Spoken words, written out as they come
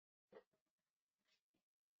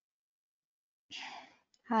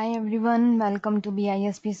Hi everyone, welcome to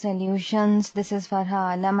BISP Solutions. This is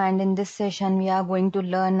Farha Alam, and in this session we are going to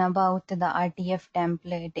learn about the RTF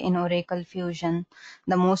template in Oracle Fusion,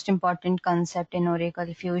 the most important concept in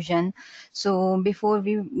Oracle Fusion. So before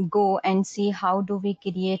we go and see how do we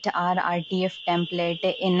create our RTF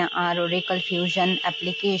template in our Oracle Fusion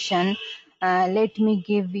application, let me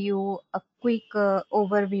give you a quick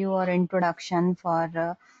overview or introduction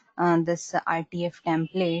for this RTF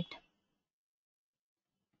template.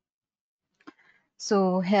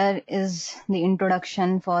 So here is the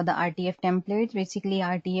introduction for the RTF template. Basically,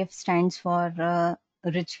 RTF stands for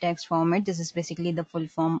rich text format. This is basically the full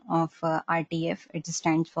form of RTF. It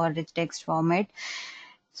stands for rich text format.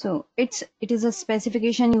 So it is a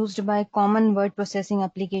specification used by common word processing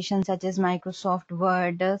applications such as Microsoft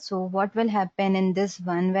Word. So what will happen in this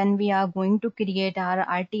one, when we are going to create our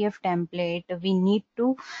RTF template, we need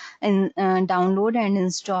to download and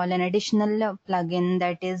install an additional plugin,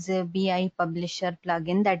 that is a BI Publisher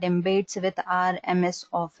plugin that embeds with our MS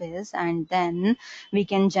Office, and then we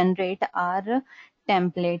can generate our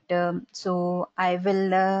template. So I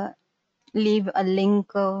will leave a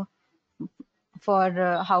link for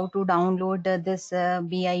how to download this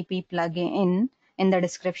BIP plugin in the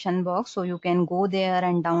description box, so you can go there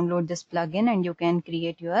and download this plugin and you can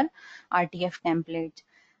create your RTF template.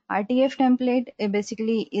 RTF template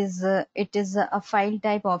basically is it is a file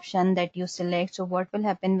type option that you select. So what will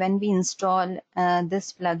happen when we install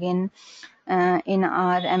this plugin in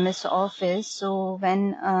our MS Office? So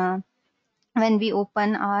when we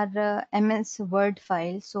open our MS Word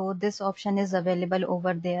file, so this option is available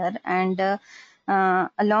over there, and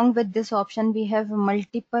along with this option we have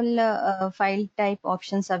multiple file type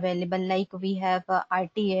options available, like we have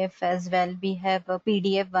RTF as well, we have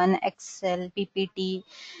PDF one, Excel, PPT,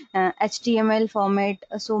 HTML format.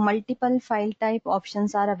 So multiple file type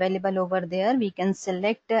options are available over there. We can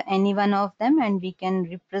select any one of them and we can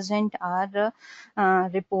represent our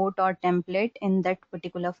report or template in that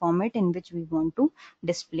particular format in which we want to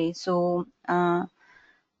display. So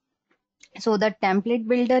the template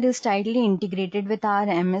builder is tightly integrated with our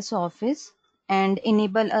MS Office and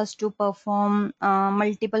enable us to perform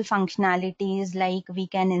multiple functionalities, like we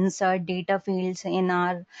can insert data fields in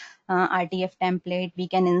our RTF template, we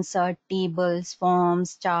can insert tables,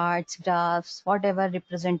 forms, charts, graphs, whatever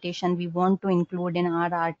representation we want to include in our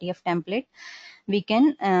RTF template. We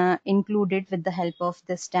can include it with the help of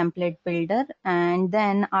this template builder, and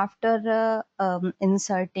then after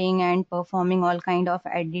inserting and performing all kind of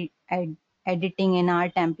editing in our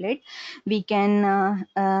template, we can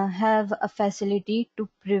have a facility to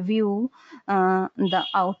preview the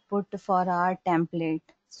output for our template.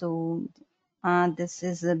 So this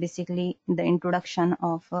is basically the introduction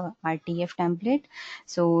of RTF template.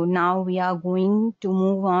 So now we are going to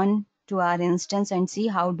move on to our instance and see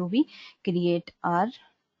how do we create our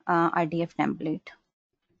RTF template.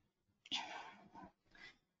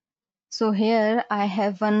 So here I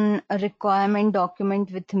have one requirement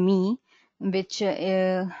document with me, which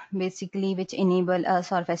basically which enable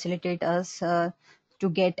us or facilitate us to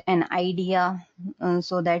get an idea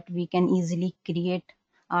so that we can easily create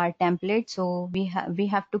our template. So we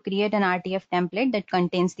have to create an RTF template that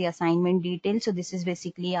contains the assignment details. So this is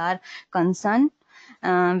basically our concern.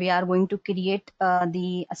 We are going to create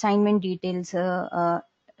the assignment details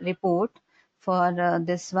report for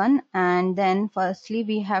this one, and then firstly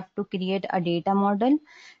we have to create a data model,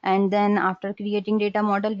 and then after creating data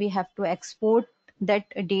model we have to export that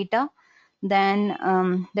data. Then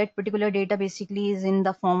that particular data basically is in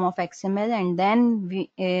the form of XML, and then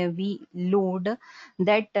we load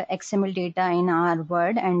that XML data in our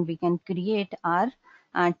Word and we can create our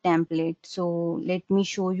template. So let me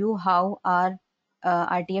show you how our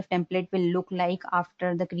RTF template will look like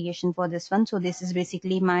after the creation for this one. So this is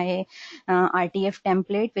basically my RTF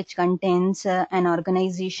template, which contains an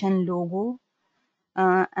organization logo,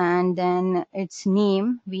 and then its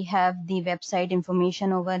name. We have the website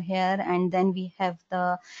information over here, and then we have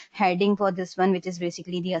the heading for this one, which is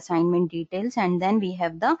basically the assignment details, and then we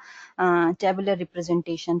have the tabular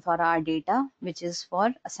representation for our data, which is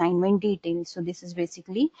for assignment details. So this is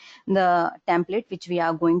basically the template which we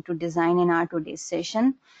are going to design in our today's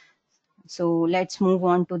session. So let's move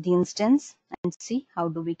on to the instance and see how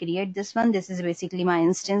do we create this one. This is basically my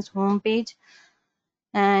instance home page,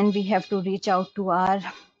 and we have to reach out to our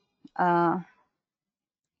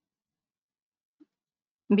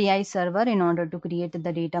BI server in order to create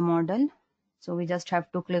the data model. So we just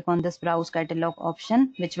have to click on this browse catalog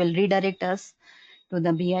option, which will redirect us to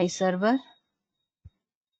the BI server,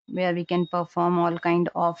 where we can perform all kind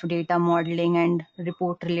of data modeling and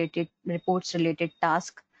reports related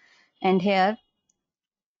tasks. And here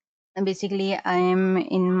basically I am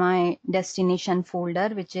in my destination folder,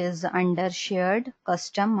 which is under shared,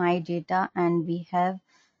 custom, my data, and we have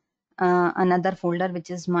another folder which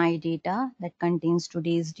is my data that contains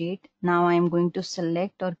today's date. Now I am going to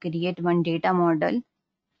select or create one data model.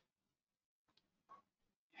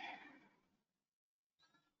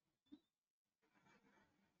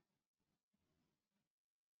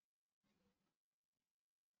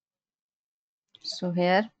 So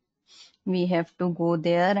here we have to go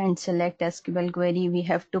there and select SQL query. We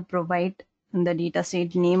have to provide the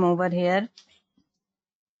dataset name over here.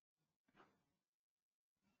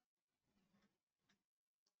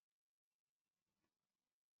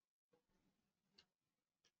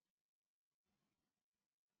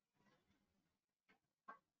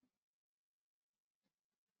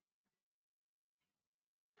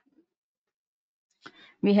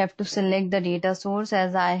 We have to select the data source,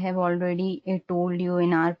 as I have already told you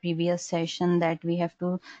in our previous session that we have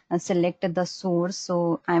to select the source.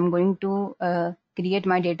 So I'm going to create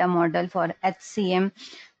my data model for HCM.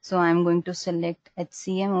 So I'm going to select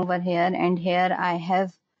HCM over here, and here I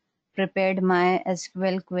have prepared my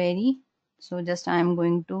SQL query. So just I'm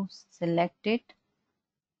going to select it,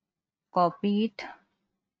 copy it,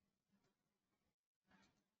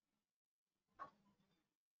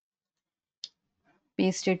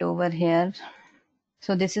 paste it over here.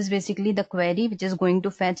 So this is basically the query which is going to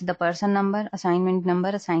fetch the person number,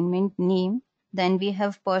 assignment name. Then we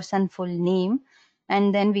have person full name,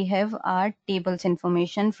 and then we have our tables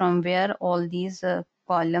information from where all these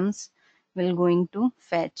columns will going to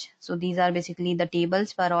fetch. So these are basically the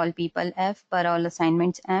tables per all people F, per all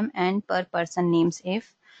assignments M, and per person names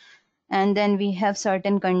if. And then we have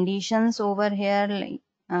certain conditions over here,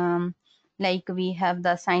 like we have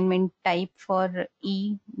the assignment type for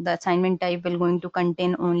E. The assignment type will going to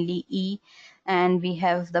contain only E, and we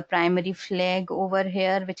have the primary flag over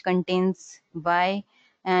here which contains Y,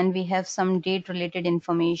 and we have some date related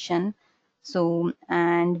information. So,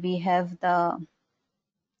 and we have the,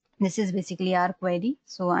 this is basically our query.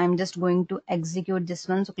 So I'm just going to execute this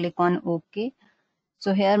one. So click on OK.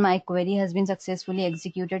 So here my query has been successfully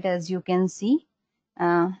executed, as you can see.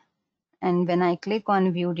 And when I click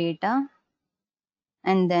on view data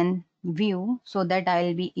and then view, so that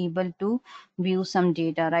I'll be able to view some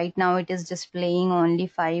data. Right now it is displaying only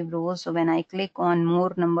 5 rows. So when I click on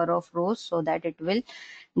more number of rows, so that it will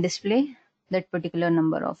display that particular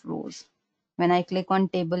number of rows. When I click on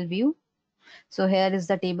table view, so here is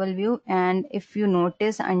the table view, and if you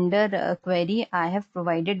notice under query, I have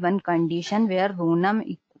provided one condition where row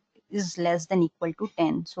num is less than equal to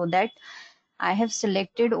 10. So that I have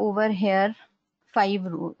selected over here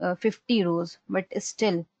 50 rows, but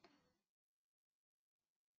still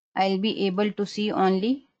I'll be able to see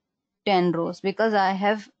only 10 rows because I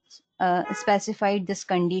have specified this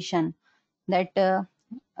condition that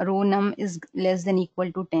row num is less than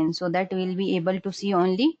equal to 10, so that we will be able to see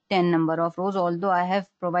only 10 number of rows, although I have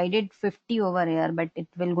provided 50 over here, but it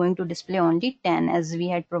will going to display only 10 as we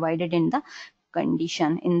had provided in the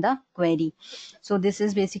condition in the query. So this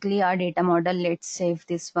is basically our data model. Let's save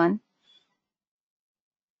this one.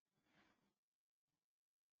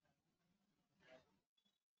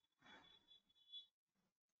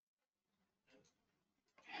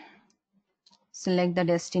 Select the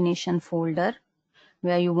destination folder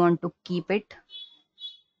where you want to keep it.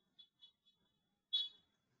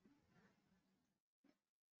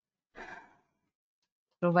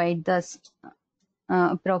 Provide the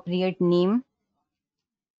appropriate name.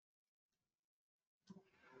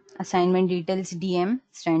 Assignment details DM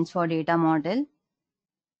stands for data model.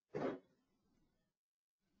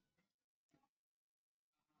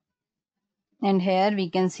 And here we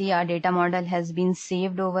can see our data model has been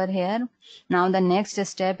saved over here. Now the next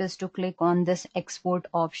step is to click on this export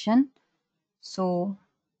option. So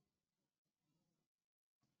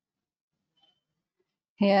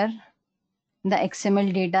here the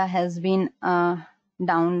XML data has been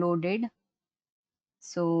downloaded.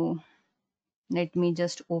 So let me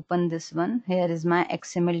just open this one. Here is my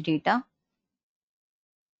XML data.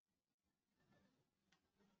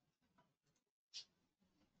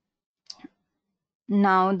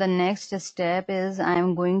 Now the next step is I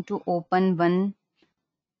am going to open one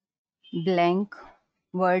blank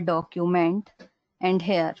Word document, and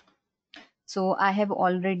here, so I have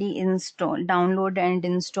already downloaded and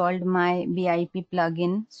installed my BIP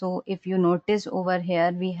plugin. So if you notice over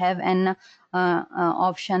here, we have an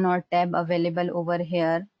option or tab available over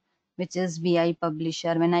here, which is BI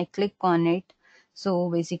Publisher. When I click on it, so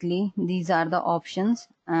basically these are the options,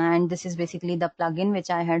 and this is basically the plugin which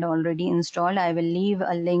I had already installed. I will leave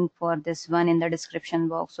a link for this one in the description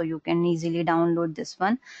box, so you can easily download this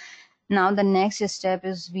one. Now the next step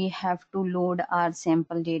is we have to load our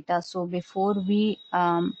sample data. So before we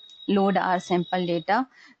load our sample data,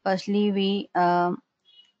 firstly we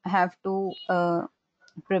have to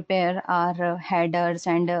prepare our headers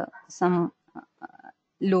and some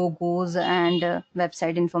logos and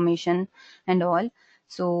website information and all.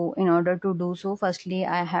 So in order to do so, firstly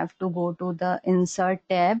I have to go to the insert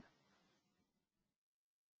tab,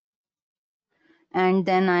 and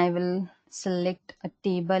then I will select a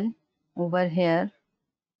table over here,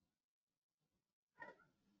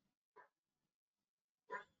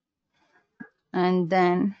 and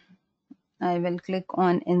then I will click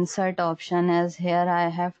on insert option, as here I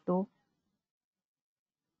have to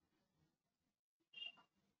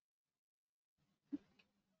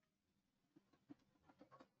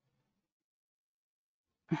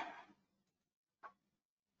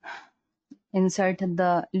insert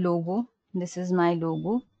the logo. This is my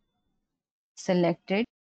logo. Select it.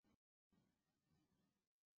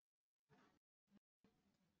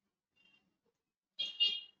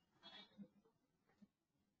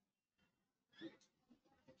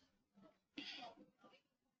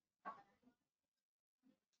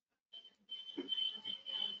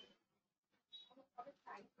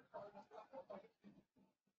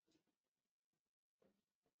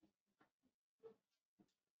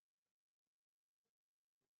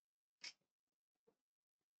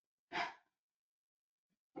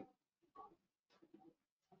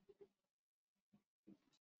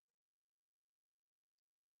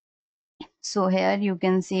 So here you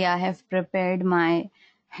can see I have prepared my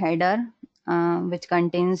header, which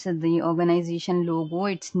contains the organization logo,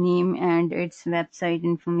 its name and its website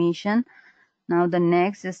information. Now the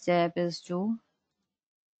next step is to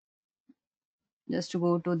just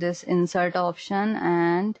go to this insert option,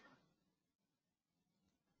 and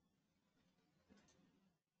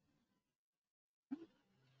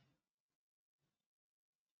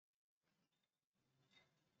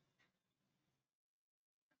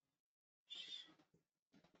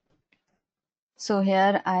so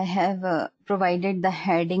here I have provided the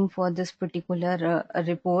heading for this particular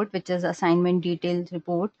report, which is assignment details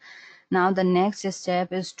report. Now the next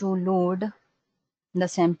step is to load the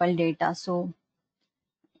sample data. So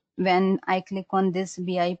when I click on this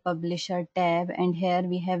BI Publisher tab, and here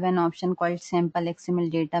we have an option called Sample XML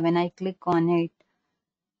Data. When I click on it,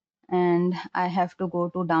 and I have to go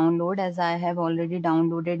to download, as I have already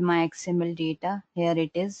downloaded my XML data. Here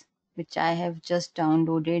it is, which I have just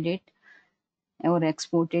downloaded it or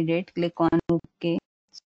exported it. Click on OK.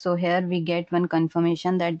 So here we get one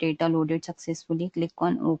confirmation that data loaded successfully. Click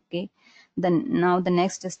on OK. Then now the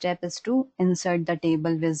next step is to insert the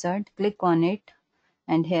table wizard. Click on it,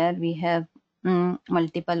 and here we have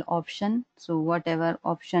multiple option. So whatever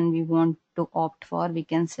option we want to opt for, we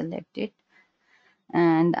can select it.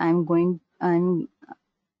 And I'm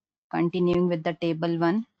continuing with the table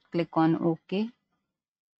one. Click on OK.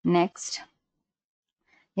 Next.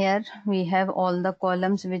 Here we have all the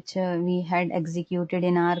columns which we had executed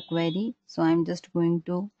in our query. So I'm just going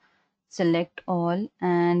to select all,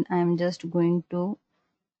 and I'm just going to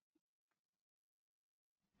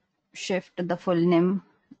shift the full name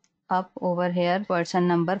up over here. Person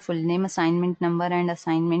number, full name, assignment number and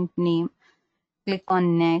assignment name. Click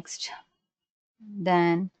on next,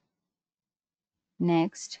 then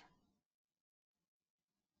next.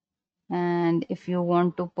 And if you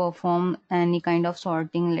want to perform any kind of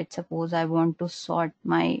sorting, let's suppose I want to sort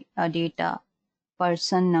my data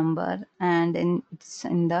person number, and it's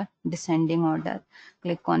in the descending order.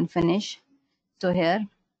 Click on finish. So here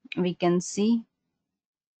we can see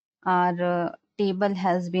our table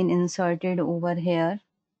has been inserted over here.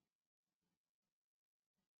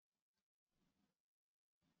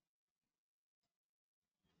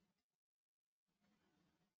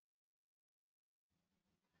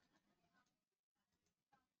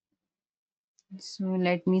 So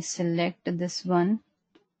let me select this one,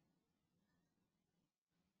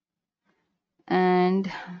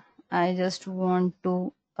 and I just want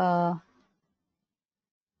to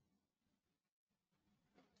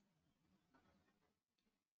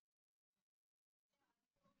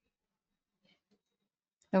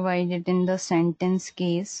provide it in the sentence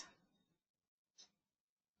case.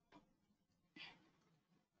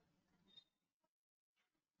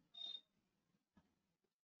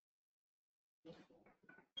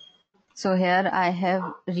 So here I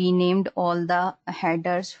have renamed all the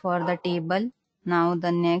headers for the table. Now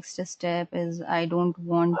the next step is I don't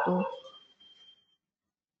want to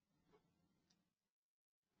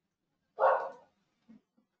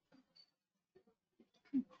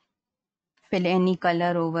fill any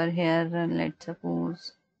color over here. Let's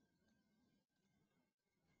suppose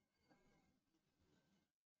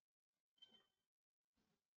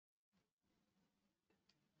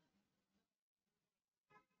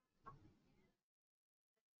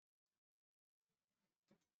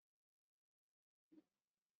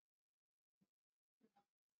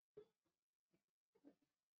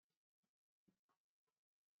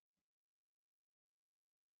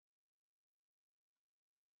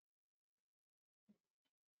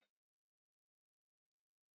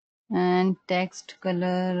And text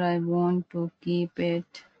color, I want to keep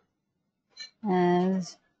it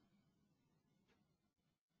as,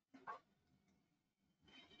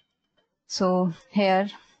 so here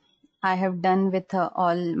I have done with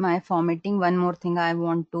all my formatting. One more thing I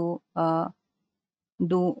want to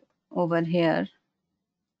do over here,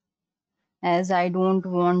 as I don't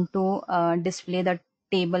want to display the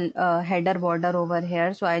table header border over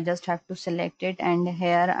here, so I just have to select it, and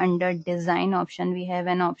here under design option we have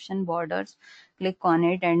an option borders. Click on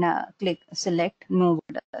it and click select no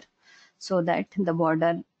border, so that the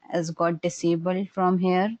border has got disabled from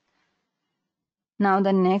here. Now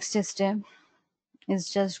the next step is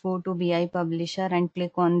just go to BI Publisher and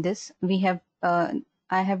click on this.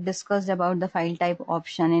 I have discussed about the file type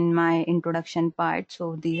option in my introduction part.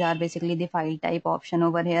 So these are basically the file type option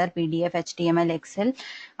over here: PDF, HTML, Excel,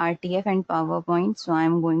 RTF and PowerPoint. So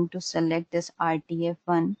I'm going to select this RTF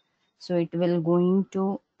one. So it will going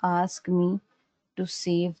to ask me to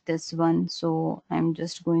save this one. So I'm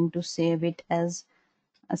just going to save it as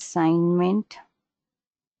assignment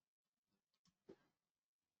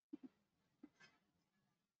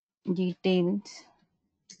details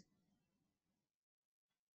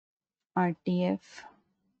RTF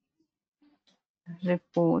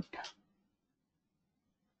report.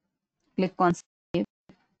 Click on save.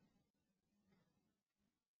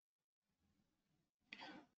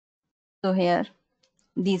 So here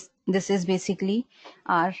this is basically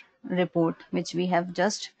our report which we have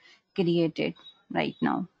just created right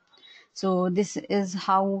now. So this is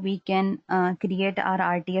how we can create our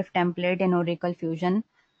RTF template in Oracle Fusion.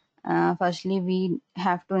 Firstly, we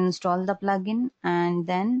have to install the plugin, and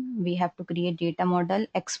then we have to create data model,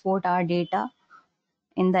 export our data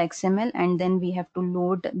in the XML, and then we have to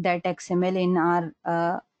load that XML in our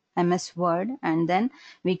MS Word, and then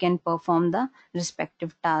we can perform the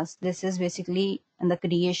respective tasks. This is basically the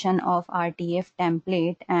creation of RTF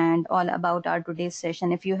template and all about our today's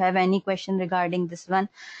session. If you have any question regarding this one,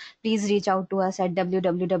 please reach out to us at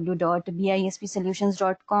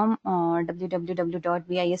www.bispsolutions.com or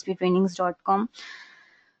www.bisptrainings.com.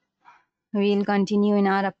 We will continue in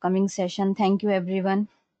our upcoming session. Thank you, everyone.